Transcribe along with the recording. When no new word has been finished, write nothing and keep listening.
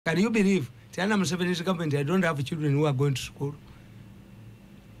Can you believe? Tiana Museveni's government, I don't have children who are going to school.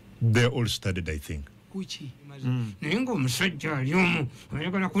 They all studied, I think. Kuchi. Ningo Musajja, Yomu, I'm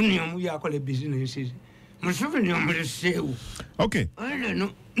going to Kunyamu Yakole businesses. Museveni Amulesewu. Okay.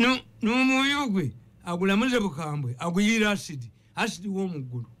 No, Moyogwe. Agulamuze Bukambwe. Aguyira acid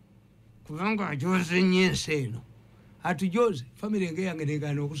womugulu. Kubanga Jose Nyenseno. Atu Jose, family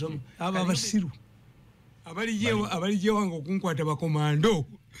ngeyange no kusoma. Aba basiru. Abali je wango kunkwata bakomando.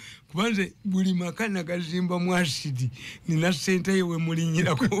 Kubanze buli makana gazimba mu acid. Nina sente yewe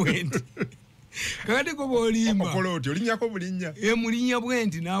mulinyira ko wenti. Kakati ko bolimba. Okoloti olinyako bulinya. Mulinya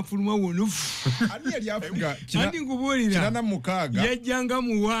bwenti nafuluma wono. Ani yali afuga. Kandi ngubolira. Kinana mukaga. Yajjanga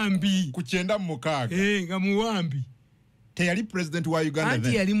muwambi. Kuchenda mukaga. Nga muwambi. Teyali president wa Uganda then.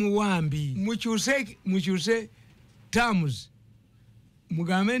 Anti yali muwambi. Muchuse terms.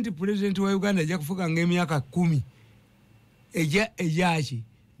 Mugamenti president wa Uganda ajja kufuka ng'emyaka 10. Ejachi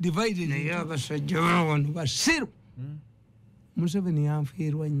divided naye abasajja wano basiru. Museveni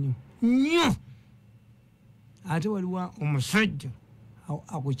yanfiirwa nnyo. Ate waliwo omusajja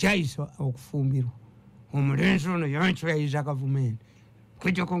akukyayisa okufumbirwa. Omulenzi ono yankyayiza gavumenti.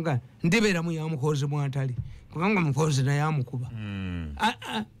 Kujjako nga ndibeeramu yamukozi mwatali. Kubanga mukozi naye amukuba.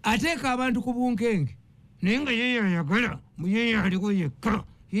 Ateeka abantu ku bunkenge. Naye nga ye yayagala. Ye aliko yekka.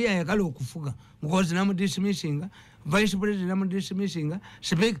 Ye yayagala okufuga. Mukozi namudismissinga. Vice President namudismissinga.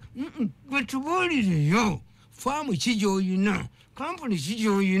 Speaker. Gwetubuulireyo. Faamu ki gy'oyina. Company ki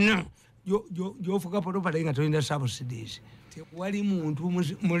gy'oyina. Gy'ofuga property nga tolina subsidies. Tewali muntu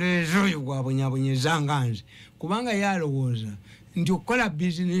mulenzi oyo gwabonyabonyeza nga nze. Kubanga yalowooza nti okukola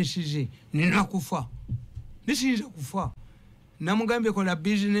bizinesi ze nina kufa. Nisiyinza kufa. Namugambye kola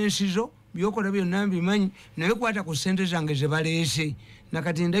bizinesi zo byokola byonna mbimanyi naye kwata ku ssente zange ze baleese.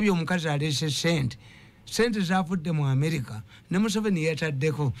 Nakati ndabye omukazi aleese ssente. Sente zavudde mu America ne Museveni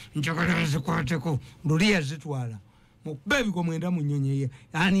yataddeko njagala zikwateko luli yazitwala. Mukube ebiko mwenda mu nnyonyi ye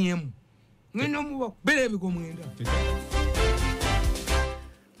ani yemu. Ngeno muba kubera ebiko mwenda.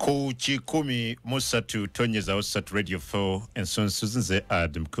 Ku 13 tonyeza osatu Radio 4 ensonso nze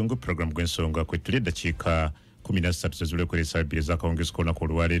Adam Kungu program gw'ensonga kwe tuli dakiika 13 zezule kwelesa bire zakawongezi kona ku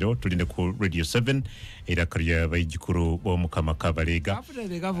lwalero tuline ku Radio 7 era kariya bayigikuru b'omukama Kabalega. After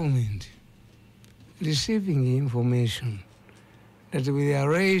the government receiving information that we are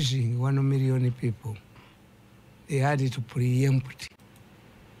raising 1 million people, they had to preempt.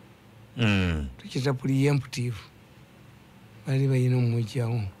 Tukita preemptive. Bali bayino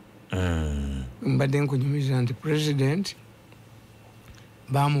mujjawo. Mbadde nkunyumiza nti president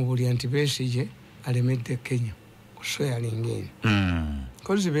bamubulya nti Besigye alemedde Kenya kusoya lingeni.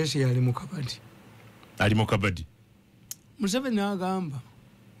 Kozi Besigye ali mu kabadi. Ali mu kabadi. Museveni agamba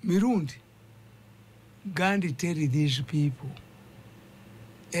Mirundi Gandhi tell these people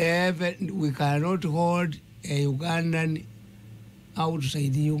we cannot hold a Ugandan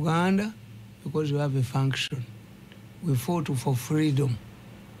outside Uganda because we have a function. We fought for freedom.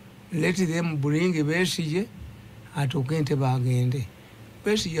 Let them bring Besigye atuuke Entebbe agende.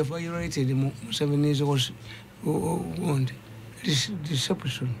 Besigye violated Museveni's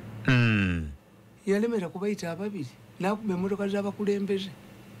deception. Yalemera kubayita ababiri n'akuba emmotoka z'abakulembeze.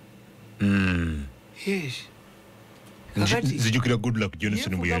 Yes. Zijukira good luck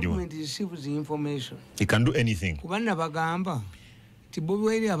Johnson bwe yaliwo. Government receives the information. He can do anything. Kubanna bagamba ti Bobi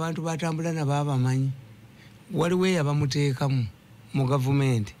Wine abantu batambula na babamanyi. Waliwo yabamuteekamu mu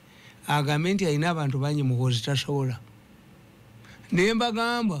gavumenti. Agamba nti alina abantu bangi mukozi tasobola. Naye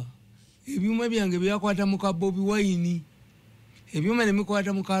mbagamba ebyuma byange byakwata mu ka Bobi Wine. Ebyuma ne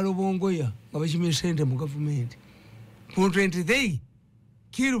bikwata mu ka Lobongoya nga bakimye ssente mu gavumenti. Ku 23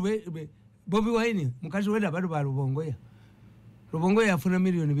 kirube Bobi Wine mukazi weda bado ba Lobongoya. Lobongoya yafuna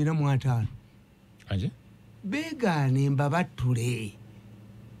milioni 4.5. Aje? Begane mbabatule.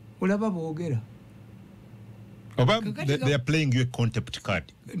 Olaba boogera. They are playing you a contempt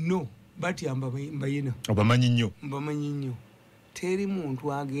card. No, but mbayina. Obamanyi nnyo. Mbamanyi nnyo. Teri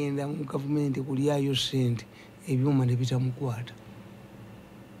muntu agenda mu gavumenti kulyayo ssente ebyuma ne bitamukwata.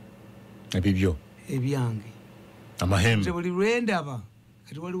 Ebibyo. Ebyange. Amahembe. Nze buli lwendaba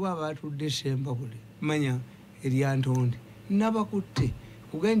kati waliwo abatudde Semba buli manya eryantonde nabakutte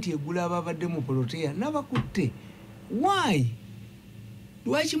kuga nti egula ababadde mu Polotea nabakutte. Why?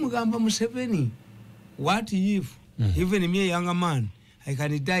 Lwaki mugamba Museveni? What if even me a younger man I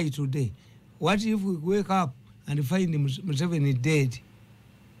can die today? What if we wake up and find Museveni dead?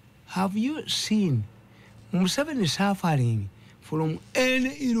 Have you seen Museveni suffering from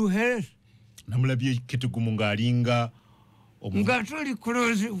any ill health? Namulabye kitugumu ng'alinga nga toli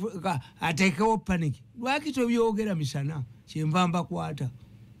close atekewo panic. Lwaki tobyogera misana kyemba mbakwata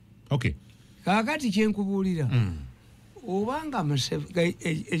Okay. Kakati kyenkubuulira. Obanga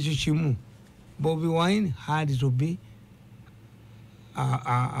ekyo kimu Bobi Wine had to be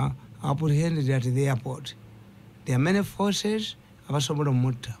apprehended at the airport. There are many forces abasobola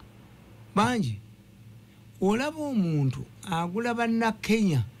mutta. Banji olaba omuntu agula banna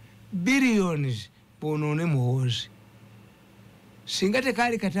Kenya billions bonoone muhoozi. Singa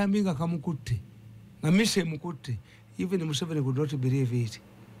tekaali katambi nga kamukutte nga mise mukutte, even Museveni could not believe it.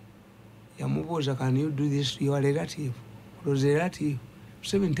 Yamubuuza, can you do this to your relative? Was a relative.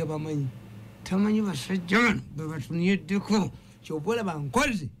 Museveni tamanyi basajja bano bwe batuniyeddeko kyoboolaba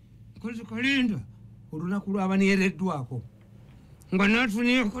nkozi kalinda olunaku lw'abaniyereddwako nga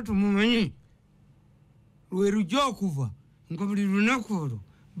natuniyeko tumumanyi lwe lujja okuva nga buli lunaku olwo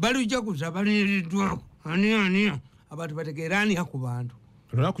balujja kuza abaniyereddwako aniya abantu bategeera aniya ku bantu.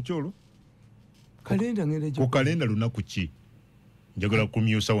 Lunaku ki olwo? Kalenda ngenda ku kalenda lunaku ki? Njagala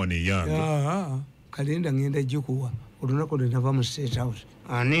kumyusa wano eyange. Kalenda ngenda gikuwa olunaku lwe nava mu State House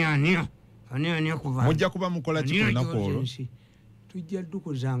aniya ku bantu. Mujja kuba mukola ki ku lunaku olwo? Tujja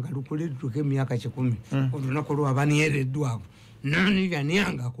dukuzanga lukoledduko emyaka 10 olunaku lw'abaniyereddwako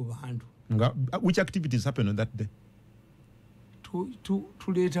naniyanga ku bantu. Which activities happen on that day?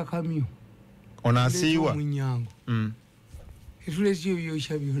 Tuleeta kamyo onasiiwa munyango etuleta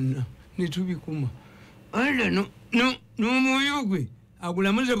ebyokya byonna netubikuma n'omwoyo gwe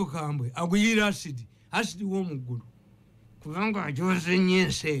agulamuze bukambwe aguyira asidi w'omuggulu kubanga ajoze nnyo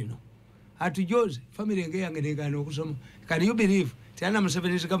ensi eno atujoze family enge yange negaana okusoma. Can you believe Tiana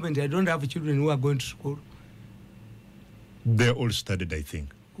Museveni's government, I don't have children who are going to school? They all studied, I think.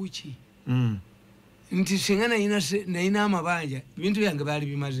 Kuchi nti singa nayina amabanja bintu yange baali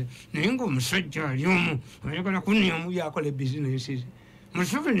bimaze naye ng'omusajja ali omu ayagala kunniyamu byakola bizinesi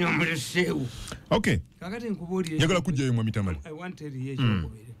Museveni amuleseewo. Okay. Kakati nkubuulire njagala kujjayo mu Tamale. I wanted ye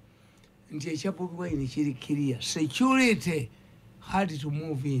kyokubiri nti ekya Bobi Wine kiri clear. Security had to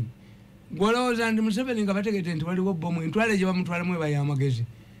move in. Gwalowooza nti Museveni nga bategete nti waliwo bomu entwale gye bamutwalamu eba y'amagezi.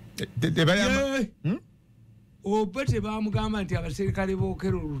 Oba tebamugamba nti abaserikale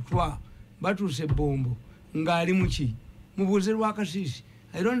bookera olutwa batuuse bombo ng'ali muki mubuuze Lwakasisi.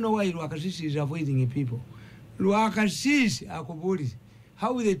 I don't know why Lwakasisi is avoiding people. Lwakasisi akubuulize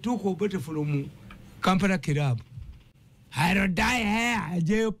how they took Obote from Kampala Club. I don't die here.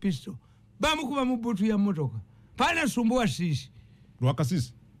 Ajeyo pistol bamukuba mu butu ya motoka pana sumbuwa sisi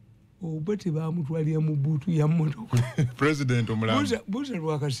Lwakasisi Obote bamutwalira mu butu ya motoka. President omulamu buuza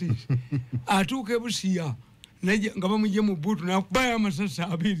Lwakasisi atuuke Busiya nga bamujje mu butu nakubaya amasasi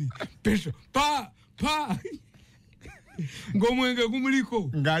 2 peso pa ng'omwenge gumuliko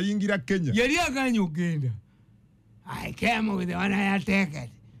ng'ayingira Kenya yali aganye okgenda. I came with the one I ticket.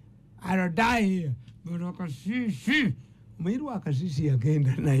 I don't die here. But Lwakasisi omanyi Lwakasisi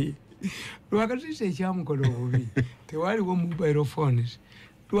yagenda naye. Lwakasisi ekyamukola obubi tewaliwo mobile phones.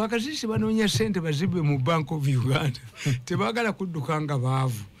 Lwakasisi banoonya ssente bazibbe mu Bank of Uganda tebagala kudduka nga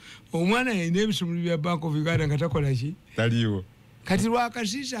Bwaavu. Omwana yalina ebisumulu bya Bank of Uganda nga takola ki taliwo. Kati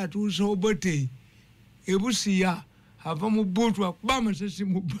Lwakasisi atuuse Obote e Busiya ava mu butu akuba amasasi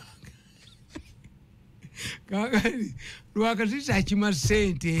mu banka. Kakati Lwakasisi akima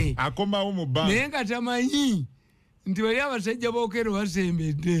ssente akomawo mu banka naye nga tamanyi nti wali abasajja bookero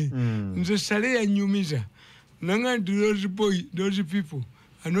basembedde. Nze sale yannyumiza nanga nti those people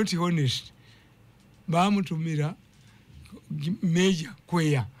are not honest. Bamutumira Major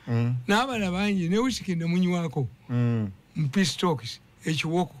Kweya n'abala bangi ne Wisiki ne munywako Mpistokis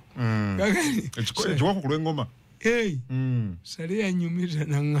ekiwoko ekiwoko ku lw'engoma. Sale yannyumiza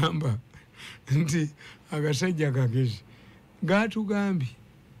n'aŋŋamba nti agasajja kagezi gaatugambye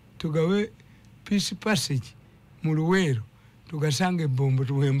tugawe peace passage mu Luweero tugasanga ebbombo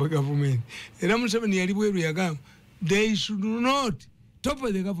tuwembe gavumenti. Era Museveni yali bweru yagamba they should not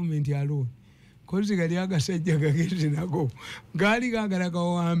topple the government alone. Kozi gali agasajja kagezi nago gaali gaagala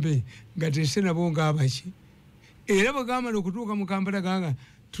gawambe nga tese nabo ng'abaki. Era bwe gaamala okutuuka mu Kampala ganga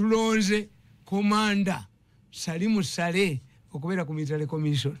tulonze komanda Salimu Sale okubeera ku Military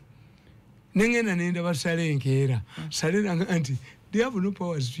Commission. Nengenda nendaba Sale enkeera. Sale nanga nti they have no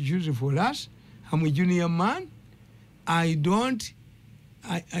powers to choose for us. I'm a junior man. I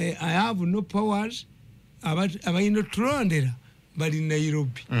have no powers abayina tulondera bali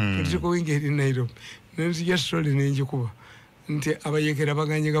Nairobi. Katiko wingi eri Nairobi. Nenzi ya soli nenjikuba nti abayekera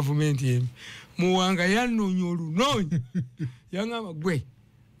baganye gavumenti yemi muwanga yanoonya olunoonya yangamba gwe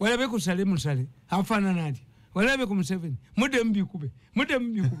walabe ku Sale Musale afaanana ati walabe ku Museveni mude mbikube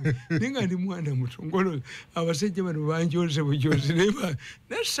ninga ndi mwana mutongolo abasajja bano banjoze bujoze neba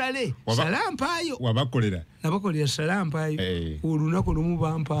nasale salampayo nabakolera salampayo olunako lumu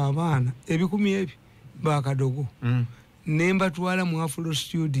bampa abaana ebikumi ebi bakadogo nemba twala mu Afro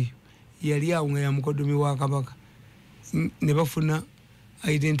studio yali awo ya mukodomi wa Kabaka ne bafuna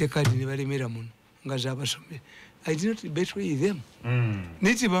identity card ne balemera muno nga zabasombe. I did not betray them.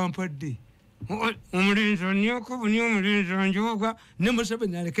 Niti bampadde omulinzo nyoko bunyo omulinzo njoga ne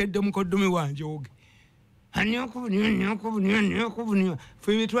Museveni alekedde mukodomi wa njoge anyoko bunyo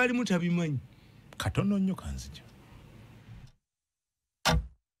fe twali mutabimanyi katono nnyo kanzija.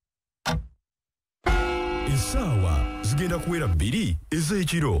 Isaawa zigenda kuwera 2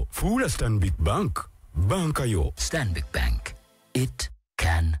 ez'ekiro. Fuula Stanbic Bank, banka yo. Stanbic Bank, it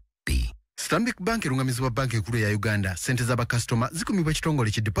can be. Stanbic Bank erungamizibwa banki ekulu ya Uganda. Sente z'aba customer zikumibwa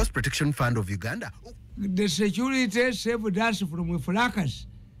ekitongole ki Deposit Protection Fund of Uganda. The security saved us from a fracas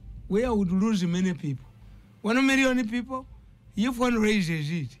where would lose many people. 1 million people, if one raises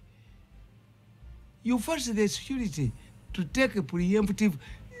it, you force the security to take a preemptive.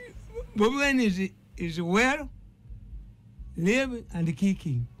 Bobi Wine is well, live and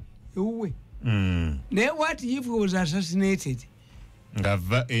kicking. Now what if he was assassinated?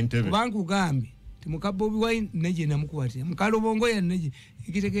 Ngava NTEBE. Banku gambi. Timuka Bobi Wine neje na mukuwatira. Mukalo bongo ya neje.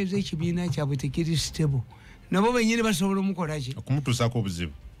 Ikitekeze ekibiina kyabwe tekiri stable. Nabo benyine basobola mukolaki. Okumutusako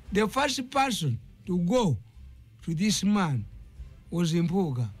obuzibu. The first person to go to this man was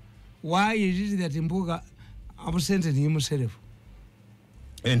Mpuuga. Why is it that Mpuuga absented himself?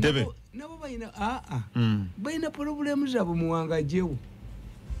 NTEBE. Nabo bayina bayina problems abo muwanga jewo.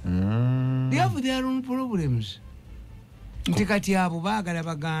 They have their own problems. Ntikati abo baagala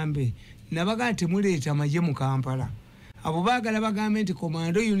bagambe nabaga temuleeta maje mu Kampala. Abo baagala bagambe nti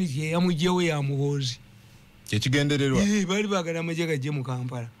commando unit ye yamujewo ya muhozi. Ekigendererwa. Bali baagala maje gaje mu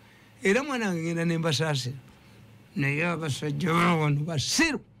Kampala. Era mwana ngenda nembasase. Naye abasajja bano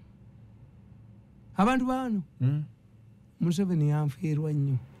basiru. Abantu bano. Museveni yanfiirwa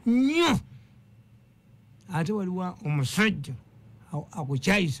nnyo. Ate waliwo omusajja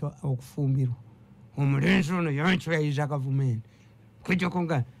akukyayisa okufumbirwa. Omulenzi ono yankyayiza gavumenti. Kujja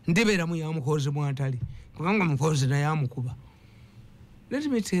konga ndibeeramu yamukozi mwatali. Kubanga mukozi naye amukuba. Let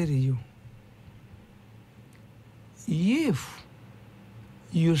me tell you. If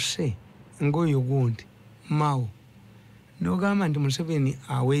you say ngoyo gundi Mao nogamba nti Museveni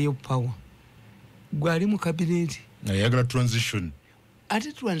aweeyo power gwali mu cabinet ayagala transition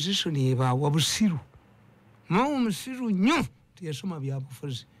ate transition yebaawa busiru Mao musiru nnyo tiyasoma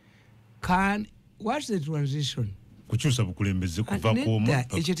byabufuzi kan what's the transition kukyusa bukulembeze kuva ku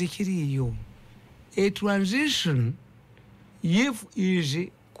ekyo tekiriyo a transition if is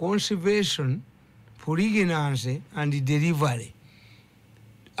conservation pregnancy and delivery.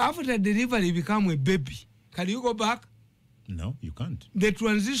 After delivery you become a baby. Can you go back? No, you can't. The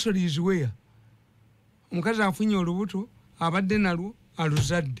transition is where omukazi afunye olubuto abadde nalwo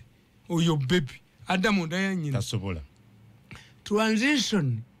aluzadde oyo baby adamu ndaya nyina tasobola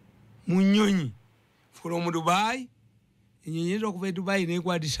transition mu nnyonyi from Dubai enyonyi okuva Dubai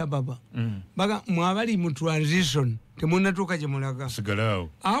n'egwa Addis Ababa baga mwabali mu transition temunnatuuka gye mulaga sigalaawo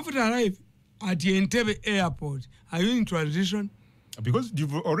after arrive at Entebbe airport are you in transition? Because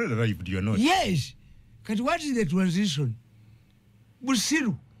you've already arrived, you are not. Yes. But what is the transition?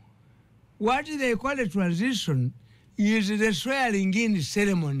 Busiru. What they call a transition is the swearing in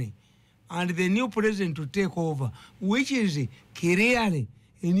ceremony and the new president to take over, which is clearly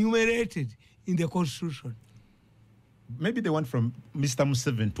enumerated in the constitution. Maybe they went from Mr.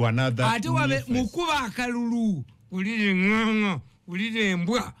 Museveni to another. Mukuba akalulu, ulide nganga, ulide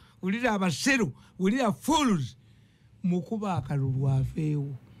mbwa, ulide abaseru, ulide fools. Mukuba akalulu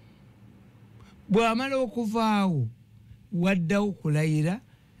afeewo bw'amala okuvaawo waddawo kulayira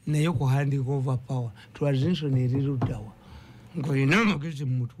naye okuhandika over power transition eriruddawa ng'olina amagezi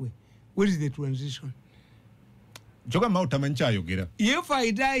mu mutwe. What is the transition? Joga Mao tamanyi kyayogera. If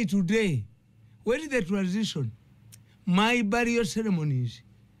I die today, what is the transition? My burial ceremonies.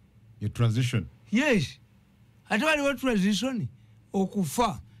 Your transition? Yes. Ate waliwo transition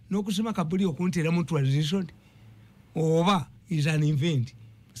okufa n'okusima kabuli okuntera mu transition. Over is an event.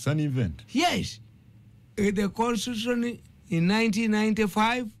 It's an event? Yes. The Constitution in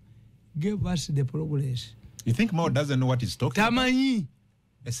 1995 gave us the progress. You think Mao doesn't know what he's talking Tamanyi. about?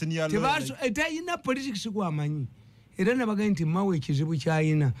 A senior lawyer. Etayina politics kwamanyi. Era nabaga nti Mao ekizibu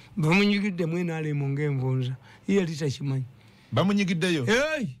kyayina. Bamunyigidde mwena alemo ng'envunza. Ye litakimanyi. Bamunyigiddeyo?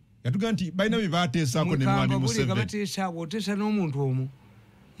 Hey! Yatuga nti balina bye baateesaako ne mwami Museveni. Mukamba buli gabateesaako oteesa n'omuntu omu.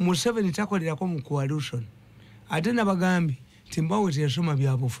 Museveni takolerako mu coalition. ate nabagambi timbawe teyasoma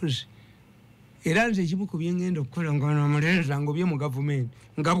byabufuzi era nze ekimu ku byengenda okukola nga Muliro ngobye mu government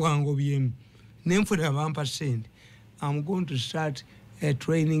nga bwangobyemu nenfuna abampa ssente. I'm going to start a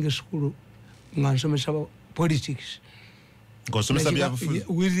training school nga nsomesa politics. Ng'osomesa byabufuzi?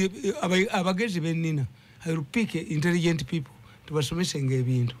 Abagezi bennina. I will pick intelligent people tubasomesenga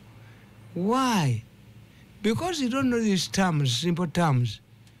ebintu. Why? Because you don't know these terms, simple terms.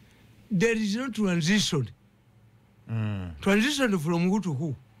 There is no transition. Transition from who to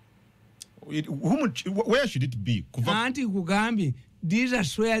who? Where should it be? Anti Kugambi, these are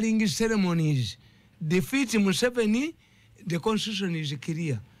swearing ceremonies. Defeat Museveni, the constitution is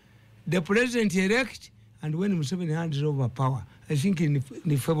clear. The president elect, and when Museveni hands over power, I think in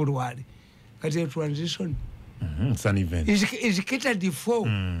February, because the transition it's an event. Is catered for.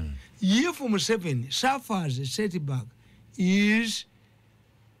 If Museveni suffers a setback,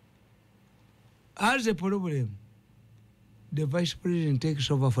 has a problem, the vice president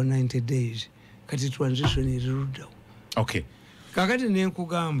takes over for 90 days. Because the transition is ruled out. Okay. Kakati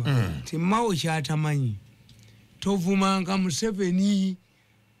nenkugamba timawo kyatamanyi tovumanga Museveni.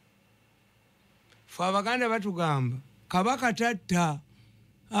 Fe Abaganda batugamba kabaka tatta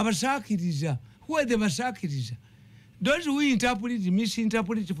abasakiriza. Who are the basakiriza? Those who interpret,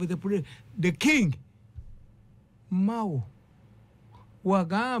 misinterpret for the king. Mao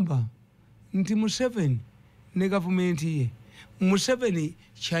wagamba nti Museveni ne government ye. Museveni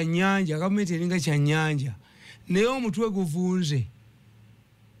kyanyanja, government eringa kyanyanja. Naye omutwe guvunze.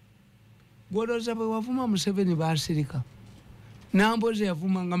 Gwolooza bwe wavuma Museveni baasirika. Namboze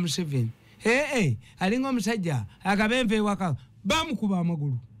yavumanga Museveni. Alinga omusajja akabempe ewaka bamukuba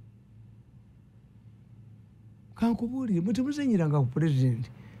amagulu. Kankubuulire bwe temuzenyeranga ku president.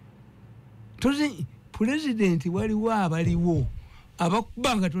 President waliwo abaliwo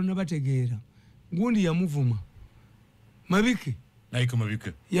abakubanga tonna bategeera. Gundi yamuvuma. Mabike. Naiko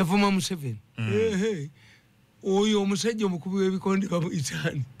Mabike. Yavuma Museveni. Oyo omusajja omukubi w'ebikonde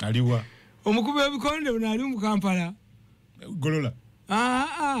bamuyitaani. Aliwa. Omukubi w'ebikonde ali mu Kampala. Golola.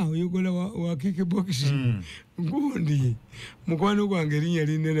 Oyo gola wa kickbox. Gundi. Mukwano gwange erinnya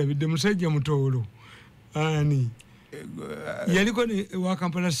linnerabidde musajja mutoolo. Ani. Yaliko ne wa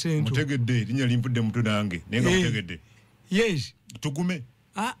Kampala Central. Mutegedde linnya limpudde mutu nange. Nenga mutegedde. Yes. Tugume.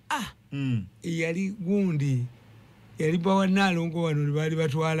 Yali gundi. Yali bawa Nalongo wano bali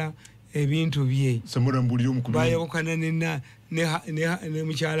batwala ebintu bye. Samura mbuli omukubi. Bayawukana ne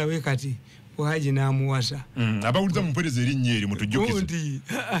mukyala we kati. Bwaji n'amuwasa. Abawuliza mumpereze erinnya eri mutujjukize.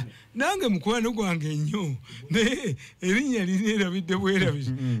 Nange mukwano gwange nnyo. Erinnya linnerabidde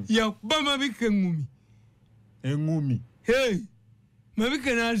bwerabise. Yakuba Mabike engumi. Engumi.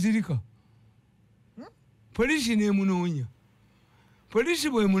 Mabike n'azirika. Polisi n'emunoonya. Polisi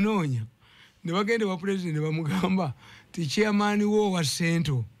bwe munoonya. Ne bagende wa president ne bamugamba ti chairman wo wa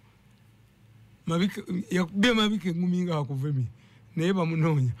Sento. Mabike yakubye Mabike engumi nga akuvemi. Naye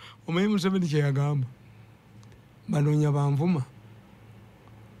bamunoonya. Omanyi Museveni kye yagamba. Banoonya banvuma.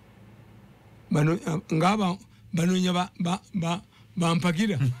 Banoonya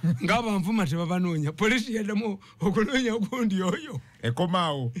bampagira. Ngaba nvuma tebabanoonya. Polisi yaddamu okunoonya ogundi oyo.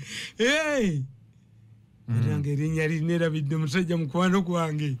 Ekomaawo. Erange erinnya linnerabidde musajja mukwano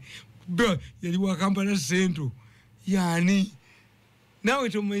gwange. Yali wa Kampala Central. Yani. Nawe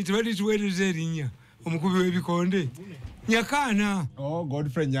tomanyi tebali tuweereza erinnya. Omukubi w'ebikonde. Nyakana.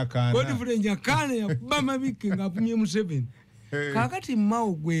 Godfrey Nyakana. Godfrey Nyakana yakuba Mabike ng'avumye Museveni. Kakati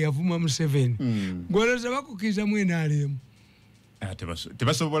Mao gwe yavuma Museveni. Gwolooza bakukiza mwena alemu.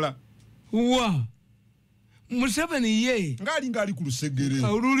 Tebasobola. Wa. Museveni ye. Ngali ku lusegere.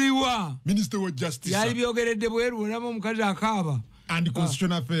 Oluliwa. Minister wa Justice. Yali byogeredde bweru olaba omukazi akaaba. And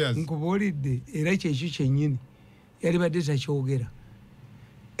Constitutional Affairs. Nkubuulidde era kyekyo kyennyini. Yali badde takyogera.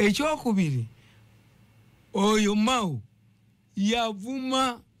 Ekyokubiri. Oyo Mao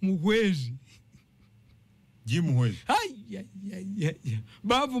yavuma Mukwezi. Mukwezi.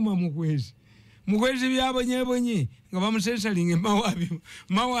 Bavuma Mukwezi. Mukwezi byabonyebonye nga bamusensalinga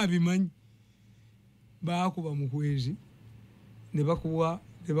Mao abimanyi. Baakuba Mukwezi ne bakuba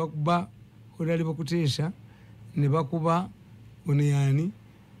olali bakuteesa ne bakuba oneyani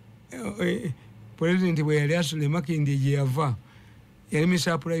president bwe yali asula Makindi gye yava yali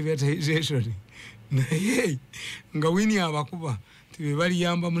misa privatization naye nga Winnie abakuba tibe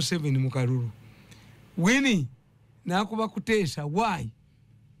baliyamba Museveni mu kalulu. Winnie n'akuba kuteesa why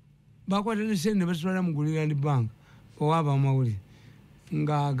bakwata ne sente basitwala mu Guliland Bank owaba amawulire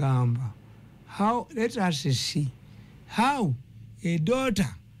ng'agamba how, let us see how a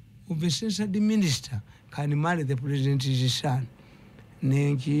daughter of a censored minister can marry the president's son.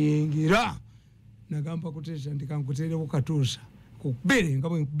 Nenkiyingira nagamba kutesa ndikankuterewo katuusa kubere nga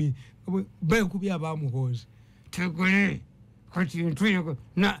bwe nkubya abamuhoozi tegule kati ntuyeko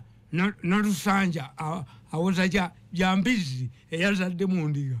nalusanja awoza jambizi eyazadde mu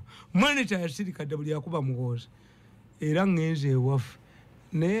ndiga mwaneta yasirikadde buli yakuba muhoozi era ngenze ewaffe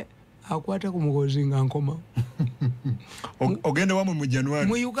naye akwata ku muhoozi nga nkoma ogende wamwe mu January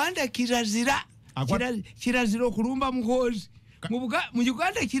mu Uganda kirazira okulumba muhoozi mu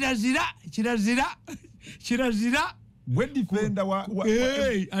Uganda kirazira bwe defender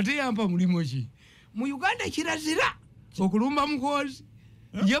ate yampa mulimo ki mu Uganda kirazira okulumba muhoozi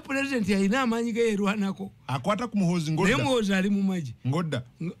ye president yalina amaanyi ge yerwanako akwata ku muhoozi ngodda naye muhoozi ali mu maji ngodda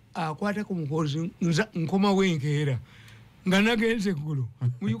akwata ku muhoozi nkoma wenkeera nga nagenze eggulu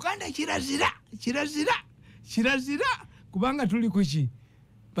mu Uganda kirazira kubanga tuli kuki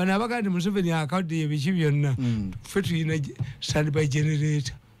bano abaganda Museveni akadde ebiki byonna ffe tulina standby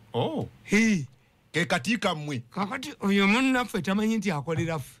generator ke katika mmwe kakati oyo munnaffe tamanyi nti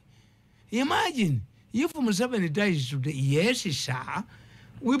akolera ffe imagine if Museveni dies today yes sir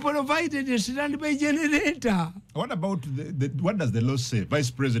we provided a standby generator. What about what does the law say, Vice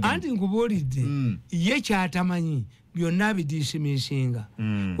President? Anti nkubuulidde ye kyatamanyi byonna bidisimisinga.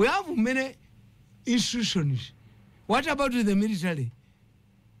 We have many institutions. What about the military?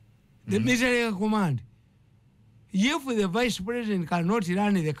 The military command. If the Vice President cannot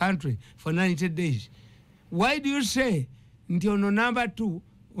run the country for 90 days, why do you say nti ono number 2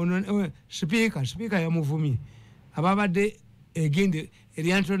 speaker yamuvumye ababadde egende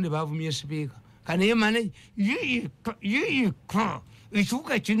eriantonde bavumye speaker kana ye manage yiyika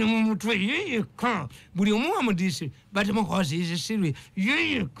ekibuga kino mu mutwe yiyika buli omu amudisi bati mukozi is serious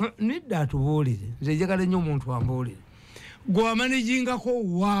yiyika nedda atubuulire nze njagala nnyo omuntu ambuulire gwe amanagingako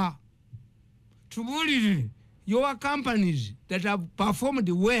wa tubuulire your companies that have performed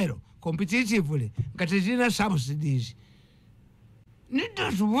well competitively nga tezirina subsidies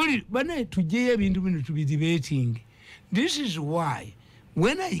nedda tubuulire bane tujjeyo ebintu bino tubidebating. This is why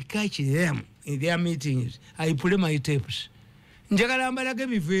when I catch them in their meetings, I play my tapes. Njagala mbalage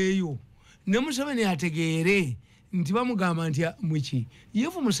biveeyo. Ne Museveni ategeere nti bamugamba nti muki.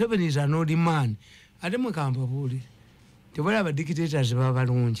 If Museveni is an old man, ate mukamba buulire. Tebalaba dictators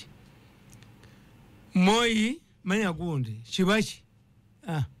babalungi. Moi manya gundi Kibaki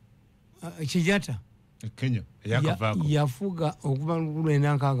Kijata Kenya yakavaako yafuga okuva mu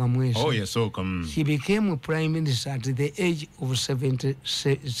 1960. Oh yes, so he became prime minister at the age of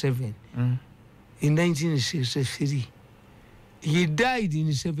 77 in 1963. He died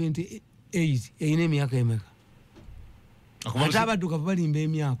in 78. Eyina emyaka emeka ate abadduka balimba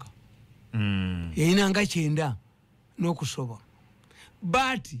emyaka eyina nga 9 n'okusoba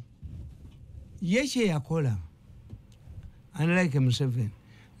but ye kye yakola unlike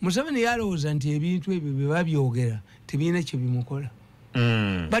Museveni yalowooza nti ebintu ebyo bye babyogera tebirina kye bimukola.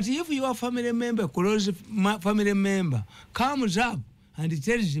 But if your family member, close family member, comes up and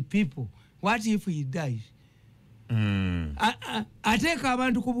tells the people, what if he dies? Ateka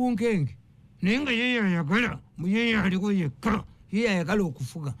abantu ku bunkenge nenga yeye ayagala muyeye aliko yekka yeye ayagala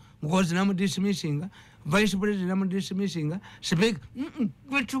okufuga mukozi namu dismissinga vice president namu dismissinga speak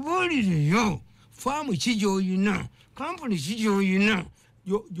gwetubuulireyo faamu kijoyina company kijoyina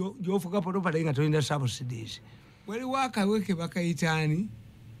yofuga property nga tolina subsidies. Waliwo akaweke bakayitaani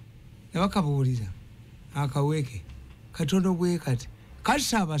nabakabuulira akaweke katono bwe kati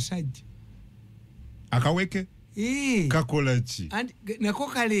kasa abasajja akaweke kakola ki nako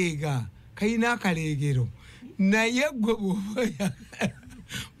kaleega kayina akaleegero naye gwe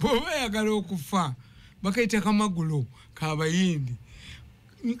bw'oba yagala okufa bakayita kamagulo kabayindi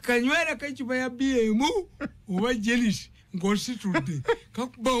kanywera kakiba ya BM oba jenisi ng'ositudde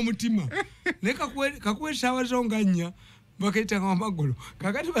kakuba omutima naye kakuwa essaawa zonganya bakayita kamagulo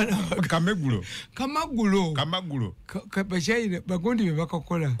kakati kamagulo bakyayina bagundi be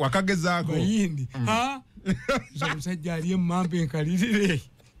bakakola wakagezaako bayindi omusajja ali emmamba enkalirire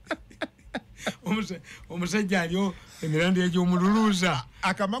omusajja alio emiranda egy'omululuuza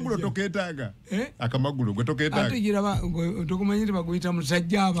akamagulo tokeetaaga akamagulo gwe tokeetaaga ate giraba tokumanyi nti baguyita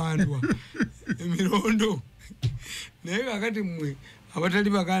musajja abandwa emirondo naye kakati mmwe abatali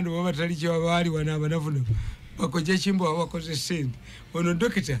baganda oba batali kyebabaali wana abanafuna bakoja kimbo abakoze sente ono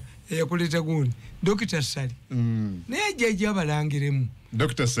dokita eyakuleta gundi dokita Sali naye jeje abalangiremu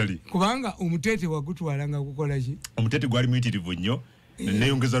dokita Sali kubanga omutete wagutwalanga kukola ki omutete gwali muyitirivu nnyo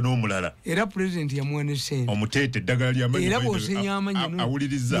neyongeza n'omulala era president yamuwane sente omutete eddagala lyamanyi era bw'osenya amanyi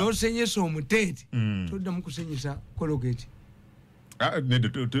awuliriza n'osenyesa omutete toddamu kusenyesa kologeti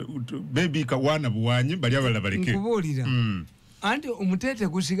maybe kawana buwanyi bali abalala baleke nkubuulira anti omutete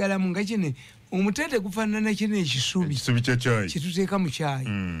gusigala mu nga kine omutete gufaanana kino ekisubi kituteeka mu kyayi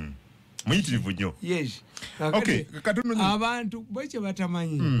muyitirivu nnyo. Yes. Okay, abantu bwekye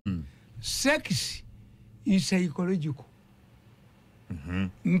batamanyi sex is psychological.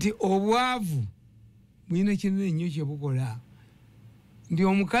 Nti obwavu bwina kinene nnyo kye bukola. Ndi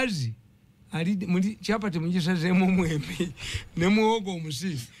omukazi ali muri kyapate mugisazeemu omwembe ne muwogo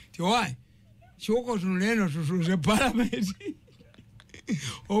omusizi tiwayi kyoko tunuleno tusuze palamenti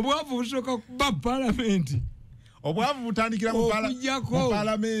obwavu busooka kuba palamenti. Obwavu butandikira mu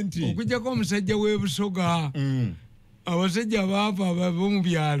palamenti okujjako omusajja w'ebusoga abasajja baavu abava mu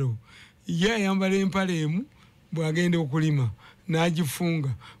byalo ye ayambala empale emu bw'agenda okulima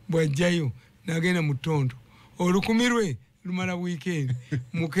n'agifunga bw'ajjayo n'agenda mu ttonto olukumi lwe lumala wiikendi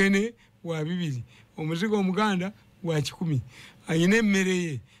mukene wa 2 omuzigo omuganda wa 10 ayina emmere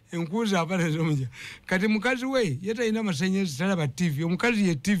ye enkuuza apatazomuja kati mukazi we yetalina amasannyalaze talaba TV omukazi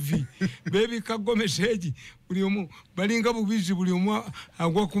ye TV beebika gomeseegi buli omu balinga bubizi buli omu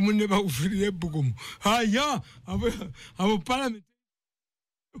agwa ku munne bawufirira ebbugumu aya abo palamenti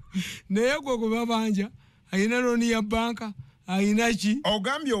naye gwe gwe babanja ayina looni ya banka ayina ki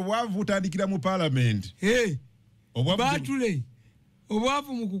ogambye obwavu butandikira mu palamenti batule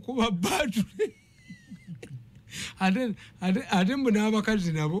obwavu mu kukuba batule ate mbu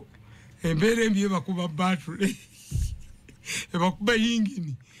n'abakazi nabo embeera embi ebakuba batule ebakuba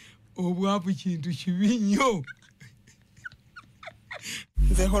yingini obwavu kintu kibi nnyo.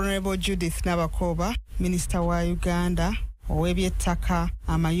 Nze Honorable Judith Nabakoba, Minisita wa Uganda ow'ebyettaka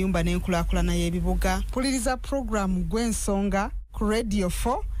amayumba n'enkulaakulana y'ebibuga. Mpuliriza programu gw'ensonga ku Radio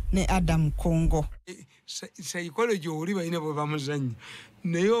 4 ne Adam Congo. Psychology oli balina bwe bamuzannya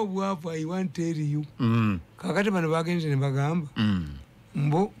naye obwavu I want tell you kakati bano bagenze ne bagamba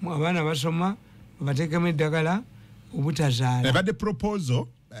mbo abaana basoma bateekemu eddagala obutazaala ebadde proposal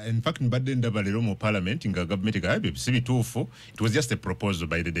in fact mbadde ndaba leero mu parliament nga government gabye si bituufu it was just a proposal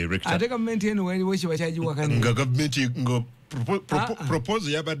by the director ate government eno waliwo kye bakyagiwakanira nga government nga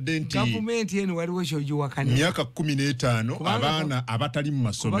proposal yabadde nti government eno waliwo kye ogiwakanira myaka 15 abaana abatali mu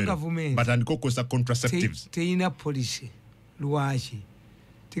masomero batandika okukozesa contraceptives teyina policy lwaki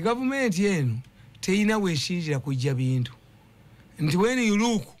ti government eno teyina weesinzira kujja bintu nti when you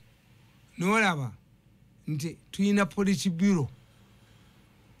look n'olaba nti tuyina policy bureau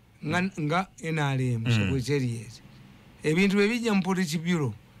nga NRM secretariat ebintu bebijja mu policy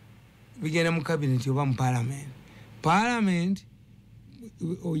bureau bigenda mu cabinet oba mu parliament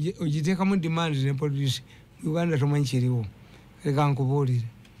ogiteekamu demands ne policy Uganda tomanyi kiriwo leka nkubuulire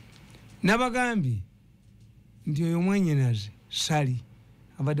nabagambye nti oyo mwenyinaze sali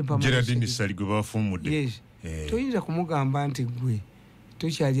abadde Geraldine Sali gwe bafumudde yes toyinza kumugamba nti gwe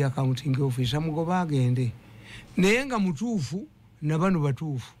tokyali accounting officer mugoba agende naye nga mutuufu nabano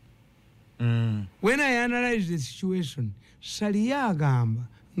batuufu. When I analyze the situation Sali yagamba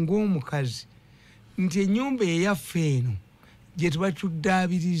ng'omukazi nti ennyumba eyaffe eno gye tuba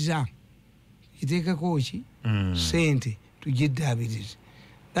tuddaabiriza giteekeko ki sente tugiddaabirize.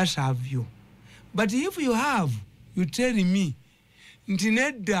 That's our view. But if you have you tell me nti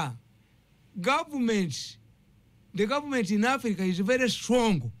nedda the government in Africa is very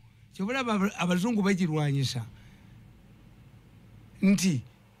strong kyobula abazungu bagirwanyisa nti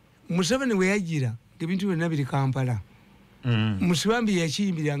Museveni we yagira ebintu byonna biri Kampala Musibambi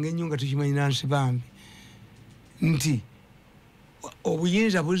yakiyimbiranga ennyo nga tukimanyi Nansibambi nti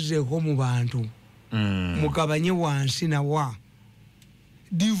obuyinza buzzeeko mu bantu mugabanye wansi nawa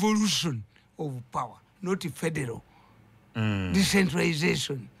devolution of power not federal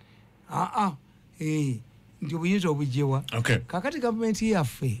decentralization nti obuyinza obugyewa kakati gavumenti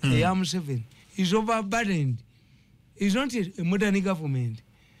yaffe eya Museveni is overburdened. Is not a modern government.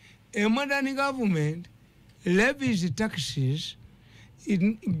 A modern government levies taxes, it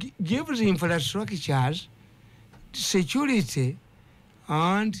gives infrastructures, security,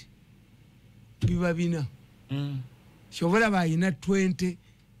 and bibabina. Shobola bayina 20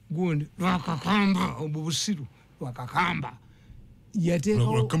 gundi wakakamba obubusiru wakakamba yateeka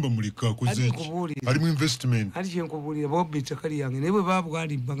wakakamba mulika kuzeeki alimu investment ali kyenkubulira BOBI takali yange nebwe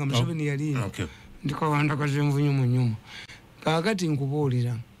baabugandi banga Museveni yali ndikawanda kazemvunyu mu nyuma kakati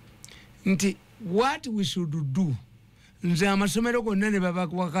nkubuulira nti what we should do nze amasomero gonna ne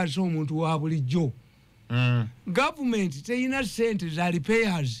babawakasa omuntu wa bulijjo government teyina sente za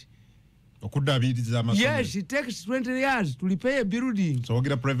repairs okuddabiriza amasomero. Yes, it takes 20 years to repair a building. So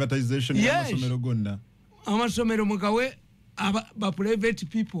wagira privatization ya amasomero gonna amasomero mugawe ba private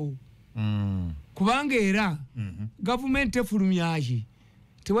people kubanga era government efulumyaji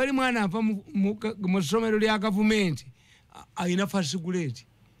tewali mwana ava mu somero lya government aina first grade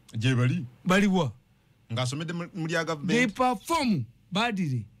je baliwa ngasomedde muri ya government they perform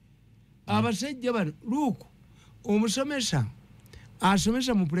badly abasajja bano look omusomesa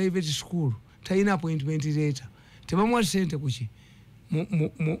asomesa mu private school taina appointment letter tebamwa sente kuki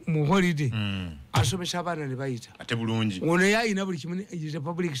mu holiday asomesa abana ne bayita ate bulungi ono yayina buli kimu is a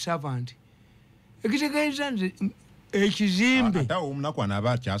public servant ekitegeeza nze ekizimbe ata omunaku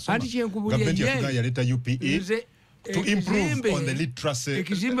anaba kyasoma anti kyenkubulya government yafuga yaleta UPE to improve on the literacy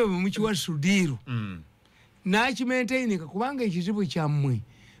ekizimbe mukiwa sudiru nachi maintaining kubanga ekizibu kyammwe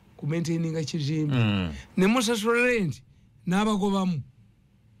ku maintaining kizimbe ne musasula rent n'abagobamu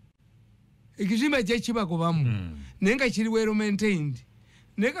ekizimbe kyekibagobamu nenga kiri well maintained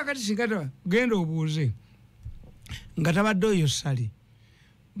nenga kati singata genda obuuze nga tabadde oyo sali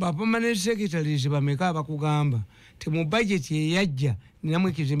ba permanent secretaries bameka abakugamba te mu budget yeyajja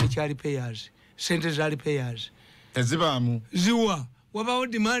namwe ekizimbe kyali payers sente zali payers tezibaamu ziwa wabawo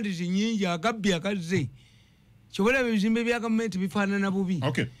demand nyingi agabbi akaze kyobola ebizimbe bya government bifaanana bubi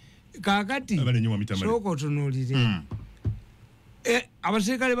okay kakati soko tunulire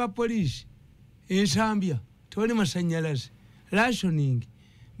abaserikale ba police ensambya tewali masanyalaze rationing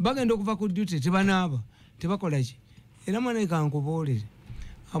bagenda okuva ku duty tebanaaba tebakola ki era mwana kankuboolere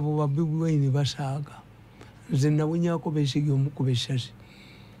abo ba BWIINO basaaga nze nawunyako besigi omukuba essasi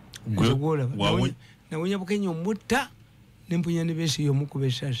nawunya Bukenya omutta nempunya ne besigi omukuba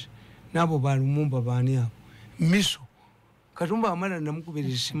essasi n'abo balumumba baani abo miso Katumba amala namukubira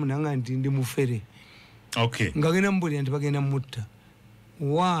esimu nanga nti ndi mufere okay ngagenda mbuli nti bagenda mutta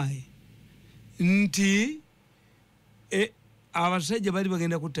why nti abasajja bali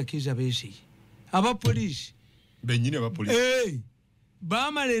bagenda kutakiza besi aba police benyine aba police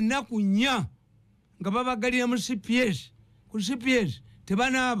bamala ennaku nnya nga babagalira mu CPS ku CPS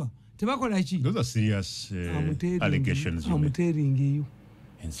tebanaba tebakola ki those are serious allegations I'm telling you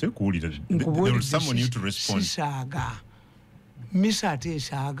and so cool there was someone you to respond saga misa ate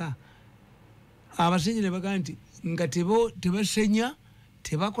saga abasajja ne baganti nga tebasenya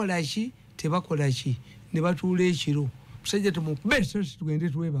tebakola ki ne batuula ekiro musajja tumukube sasi tugende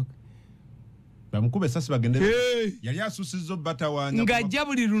tuwebaka bamukube sasi bagende yali asusizo batawanya nga ajja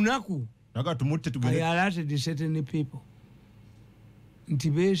buli lunaku naga tumutte tugende I alerted certain people nti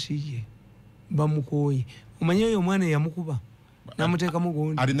Besigye bamukoye omanyi oyo omwana yamukuba namuteeka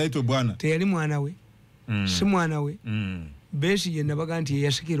mugundi alinaitwe bwana teyali mwana we si mwana we Besigye nabaga nti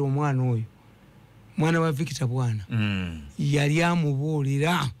yasikira omwana oyo mwana wa Victor bwana yali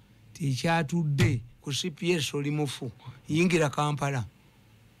amubuulira tekyatudde ku CPS oli mufu yingira Kampala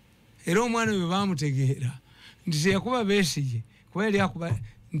era omwana we bamutegeera nti yakuba Besigye kuba yali akuba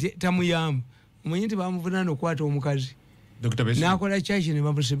nti tamuyamba omanyi nti bamuvunaana okwata omukazi Dr. Besigye nakola kyaki ne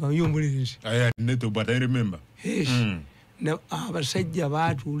bamusiba yombuliriza neto but I remember abasajja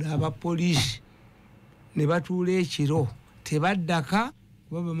baatuula abapoliisi ne batuula ekiro tebaddaka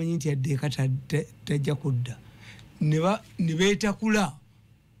kuba bamanyi nti addeeka tajja kudda ne beetakula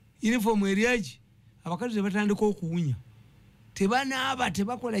uniform eryaki abakazi batandika okuwunya tebanaaba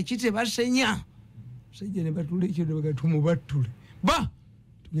tebakola ki tebasenya abasajja ne batuula ekiro ne bagatumubattule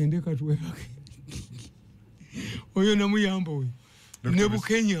tugende katuwebake oyo namuyamba oyo ne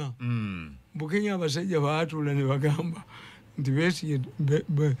Bukenya Bukenya abasajja baatuula ne bagamba nti Besigye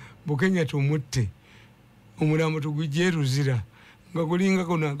Bukenya tumutte omulamu tugujje ruzira nga kulinga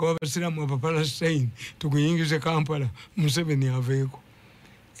kona nga abasiramu abapalestine tuguyingize Kampala Museveni aveeko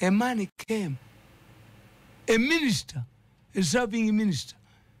a man came a minister a serving minister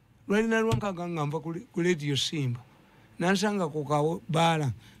lwalina lwankaga nga nva ku radio Simba nansanga ku kawo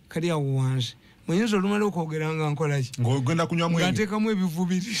baala kali awo wansi muyinza olumala okwogera nga nkola ki ng'ogenda kunywa mwenge ngateekamu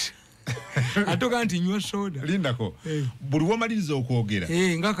ebivubiriza atoka nti nywa soda lindako buli womaliriza okwogera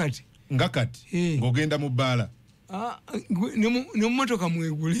nga kati ng'ogenda mu bbaala ne mmotoka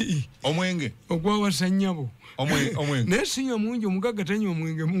mweguli omwenge ogwawasa nnyabo omwenge naye sinywa mungi omugagga tanywa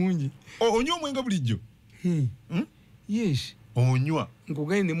omwenge mungi onywa omwenge bulijjo yes onywa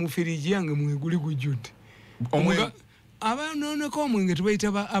nkugende mu firiji yange mweguli gujjudde abanoneko omwenge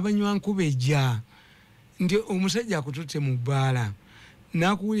tubayita abanywa nkuba ejja nti omusajja akututte mu bbaala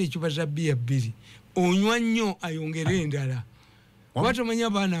nakuwulira ecupa za bbiya 2 onywa nnyo ayongere endala watomanya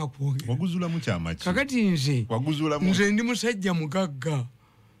abaana akwogera waguzulamu kyamaki kakati nze ndi musajja mugagga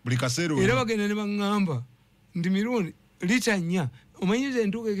buli kaseera era bagenda ne baŋŋamba nti Mirundi lita 4 omanyize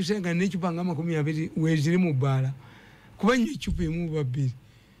entuuka ekisenga n'ecupa nga 20 weziri mu bbaala kuba nnyo ecupa emu 2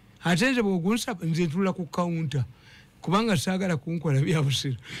 ate nze bw'ogunsaba nze ntula ku kawunta kubanga saagala kunkola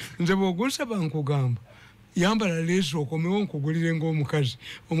byabusira nze bw'ogunsaba nkugamba yambala leesu okomewo nkugulire ng'omukazi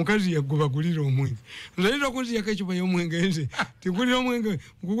omukazi yagubagulira omwenge nzalira okunziyako ecupa y'omwenge nze tigulira omwenge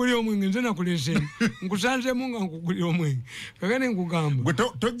nkugulira omwenge nze nakuleesemu nkusanzemu nga nkugulira omwenge kakane nkugamba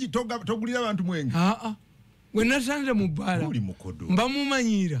togulira abantu mwenge gwe nasanze mu bbaala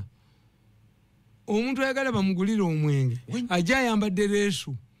mbamumanyiira omuntu ayagala bamugulire omwenge ajja ayambadde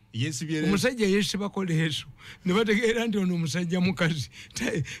leesu omusajja yeesibako leesu ne bategeera nti ono omusajja mukazi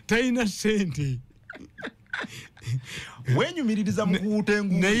talina ssente wenyumiririza mu kuwuuta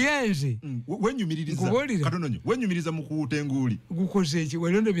enguuli naye nze wenyumiriza mu kuwuuta enguuli gukoze eki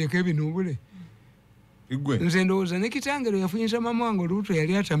walondobyeko ebinuubule nze ndowooza ne kitangero yafunyisa mama wange olubuto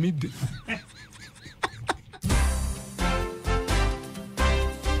yali atamidde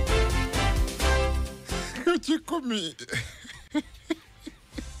kikumi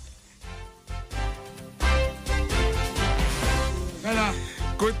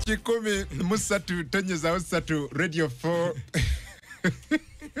ku 13 tonyeza 3 radio 4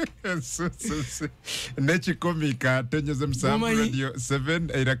 nekikomika tonyeza 7 radio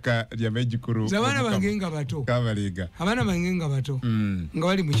 7 eraka lya mejikuru zabana bangenga bato kabaliga abana bangenga bato nga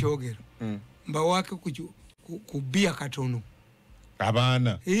bali mu kyogero mbawake ku bia katono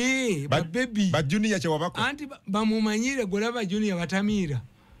abana babebi ba junior kye wabako anti bamumanyire golaba junior batamira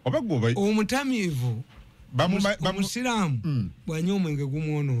obagwo omutamivu bamusiramu bwanyo omwenge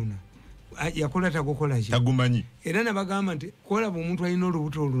gumwonoona yakola tagukola ki tagumanyi era nabagamba nti kolaba omuntu alina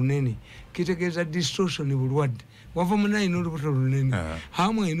olubuto olunene kitegeeza distortion bulwadde wava muna alina olubuto olunene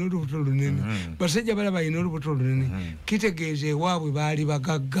hamu alina olubuto olunene basajja balaba alina olubuto olunene kitegeeza ewaabwe baali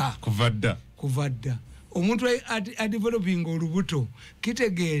bagagga kuva dda omuntu adeveloping olubuto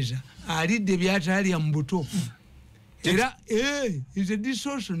kitegeeza alidde byatalya mu buto era is a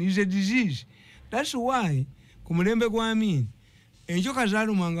distortion, is a disease. That's why ku mulembe gwa Amin enjoka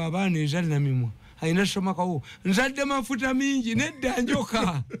zalumanga abaana ezalina mimwa alina somakawo nzadde mafuta mingi nedda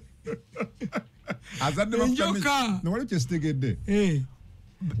njoka azadde mafuta nowali kyesitegedde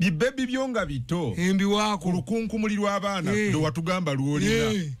bibebi byonga bito embiwaako ku lukunkumuli lw'abaana ndo watugamba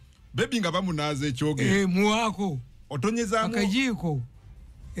lwolina bebi nga bamunaaza ekyogero muwaako otonyezaamu akajiiko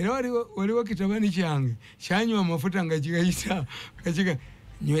era waliwo kitabani kyange kyanywa amafuta nga kigayita kakiga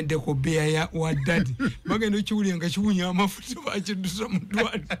nywedde ku bbeya ya waddadi bagenda okiwulira nga kiwunya amafuta bakidusa mu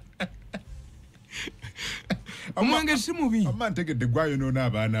ddwaliro omwenge si mubi amma ntegedde gwayonoona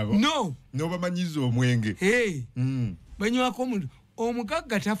abaana bo n'obamanyiza omwenge banywako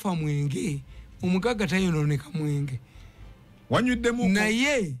omugagga tafa mwenge omugagga tayonooneka mwenge wanyuddemu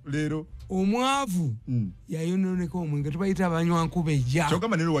naye leero omwavu yayonooneka omwenge tubayita abanywa nkuba ejja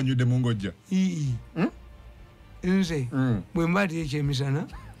kyogamba nero wanyuddemu ng'ojja nze bwe mbaati ekyemisana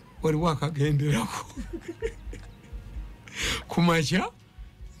waliwo akagenderako kumakya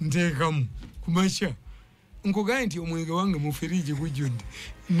nteekamu kumakya nkugaye nti omwenge wange mu firiji gujjudde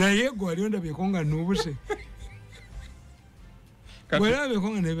naye gwe wali ondabyeko nga nuubuse gwerabyeko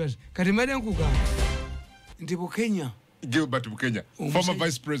nga nebase kati mbadde nkugamba nti Bukenya Gilbert Bukenya former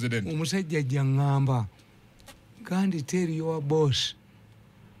vice president omusajja ajja ngamba Gandhi tell your boss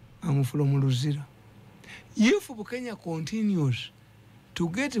I'm from Luzira. If Bukenya continues to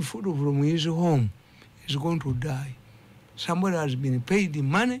get food from his home, he's going to die. Somebody has been paid the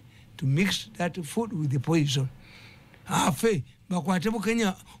money to mix that food with the poison. Afe, bakwate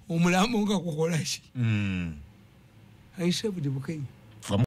Bukenya omulambo nga kukola ki. I saved Bukenya.